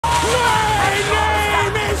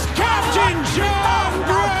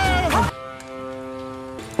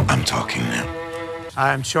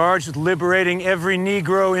I am charged with liberating every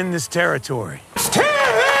Negro in this territory.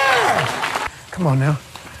 Come on now.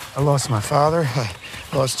 I lost my father. I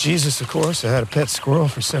lost Jesus, of course. I had a pet squirrel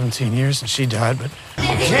for 17 years, and she died, but...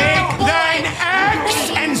 Take thine axe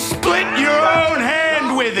and split your own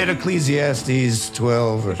hand with it, Ecclesiastes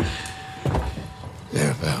 12 or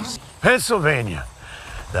thereabouts. Pennsylvania,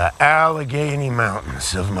 the Allegheny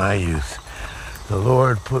Mountains of my youth. The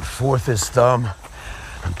Lord put forth his thumb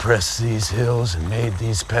and pressed these hills and made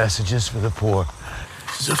these passages for the poor.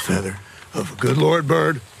 This is a feather of a good Lord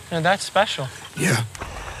bird. Yeah, that's special. Yeah.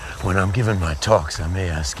 When I'm giving my talks, I may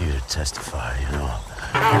ask you to testify, you know.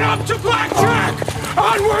 Down up to Blackjack!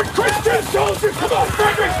 Onward, Christian soldiers! Come on,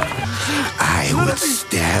 Frederick! I would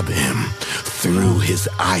stab him through his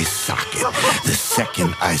eye socket the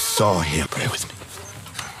second I saw him. Pray with me.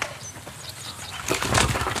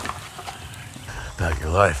 About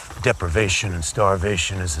your life, deprivation and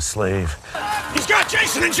starvation as a slave. He's got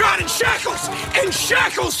Jason and John in shackles! In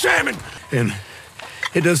shackles, Salmon! And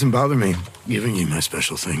it doesn't bother me giving you my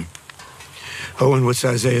special thing. Oh, and what's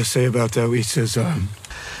Isaiah say about that? He says,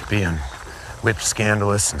 being whipped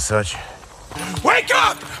scandalous and such. Wake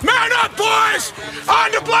up! Man up, boys!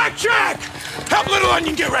 On to Blackjack! Help Little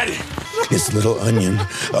Onion get ready. Is Little Onion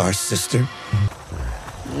our sister?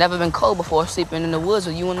 Never been cold before sleeping in the woods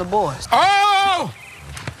with you and the boys. Oh!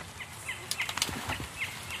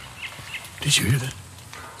 Did you hear that?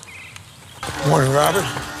 Morning, Robert.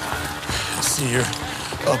 I see you're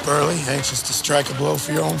up early, anxious to strike a blow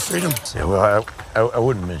for your own freedom. Yeah, well, I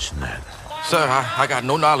wouldn't mention that. Sir, I got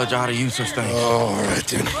no knowledge of how to use such things. Oh, all right,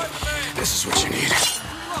 then. This is what you need.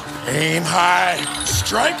 Aim high,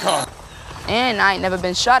 strike hard. And I ain't never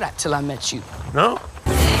been shot at till I met you. No?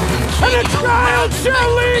 And a child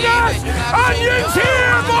shall lead us! Onions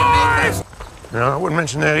here, boys! No, I wouldn't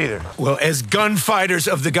mention that either. Well, as gunfighters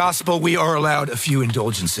of the gospel, we are allowed a few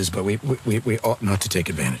indulgences, but we ought not to take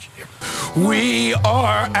advantage here. We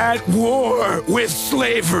are at war with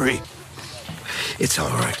slavery. It's all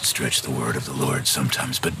right to stretch the word of the Lord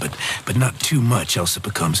sometimes, but not too much, else it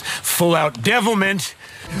becomes full-out devilment.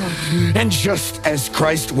 And just as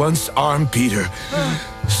Christ once armed Peter,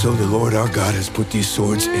 so the Lord our God has put these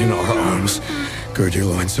swords in our arms. Gird your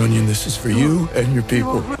loins, Onion. This is for you and your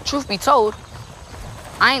people. Truth be told,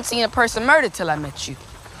 I ain't seen a person murdered till I met you.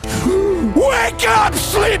 Wake up,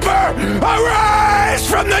 sleeper! Arise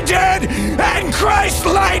from the dead, and Christ's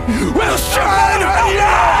light will shine on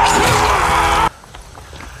you!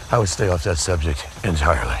 I would stay off that subject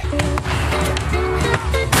entirely.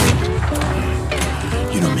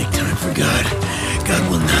 You don't make time for God. God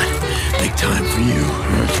will not make time for you.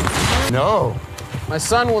 No. My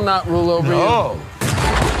son will not rule over you.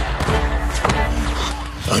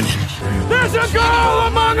 Onion. There's a girl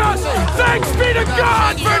among us! Thanks be to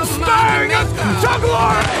God for inspiring us to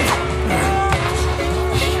glory!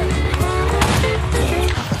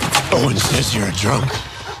 Owen says you're a drunk,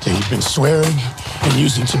 that you've been swearing and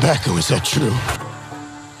using tobacco. Is that true?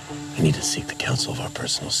 I need to seek the counsel of our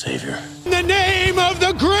personal Savior. In the name of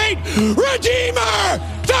the great Redeemer,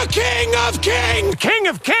 the King of Kings! King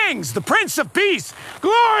of Kings, the Prince of Peace!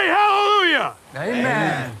 Glory, hallelujah!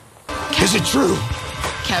 Amen. Is it true?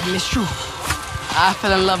 Captain, it's true. I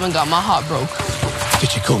fell in love and got my heart broke.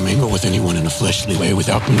 Did you commingle with anyone in a fleshly way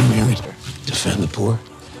without being married? Defend the poor,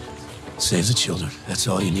 save the children. That's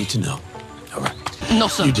all you need to know. All right. No,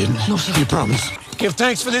 sir. You didn't? No, sir. You promise? Give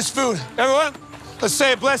thanks for this food. Everyone, let's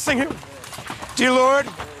say a blessing here. Dear Lord,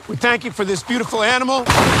 we thank you for this beautiful animal.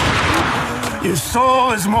 Your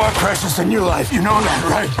soul is more precious than your life. You know that,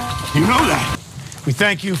 right? You know that. We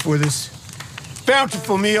thank you for this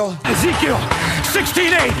bountiful meal. Ezekiel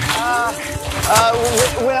 16:8.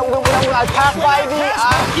 When I pass by the...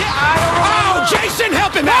 Oh, Jason,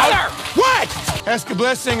 help him out! What? Ask a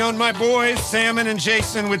blessing on my boys, Salmon and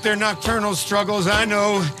Jason, with their nocturnal struggles. I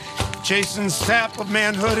know Jason's sap of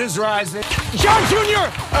manhood is rising. John Jr.,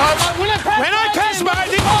 when I pass by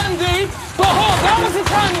the... on thee, behold, that was the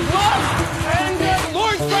time of love, and the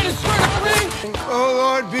Lord spread his spirit free. Oh,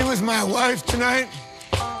 Lord, be with my wife tonight.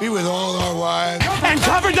 Be with all our wives. And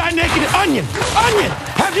cover thy naked... Onion! Onion!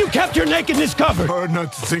 Have you kept your nakedness covered? Hard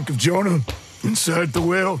not to think of Jonah inside the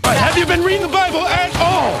whale. Have you been reading the Bible at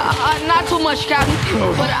all? Not too much, Captain,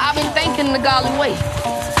 but I've been thinking the godly way.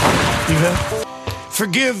 You have?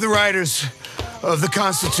 Forgive the writers of the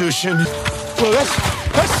Constitution. Well,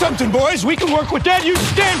 that's something, boys. We can work with that. You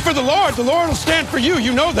stand for the Lord. The Lord will stand for you.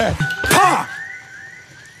 You know that. Pa!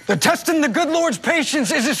 The testing the good Lord's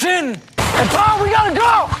patience is a sin. And Pa, we gotta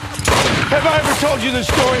go! Have I ever told you the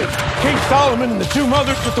story of King Solomon and the two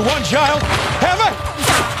mothers with the one child? Have I?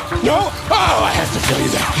 No? Oh, I have to tell you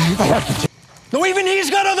that. I have to tell you. No, even he's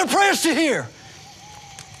got other prayers to hear.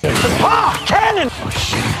 Ah, cannon! Oh,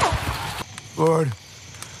 shit. Lord,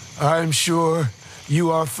 I'm sure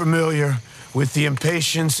you are familiar with the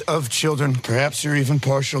impatience of children. Perhaps you're even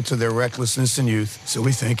partial to their recklessness in youth. So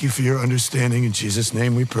we thank you for your understanding. In Jesus'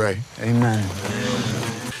 name we pray. Amen.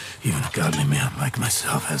 Even a godly man like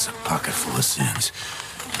myself has a pocket full of sins.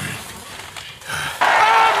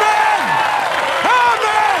 Amen!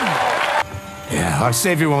 Amen! Yeah, our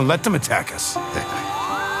Savior won't let them attack us.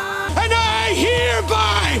 And I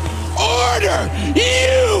hereby order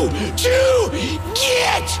you to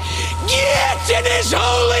get in His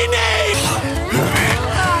holy name!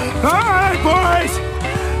 All right, boys!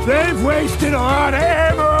 They've wasted a lot of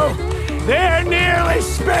ammo. They're nearly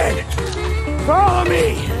spent. Follow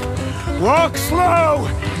me. Walk slow,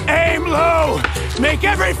 aim low, make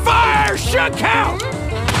every fire shot count!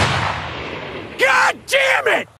 God damn it!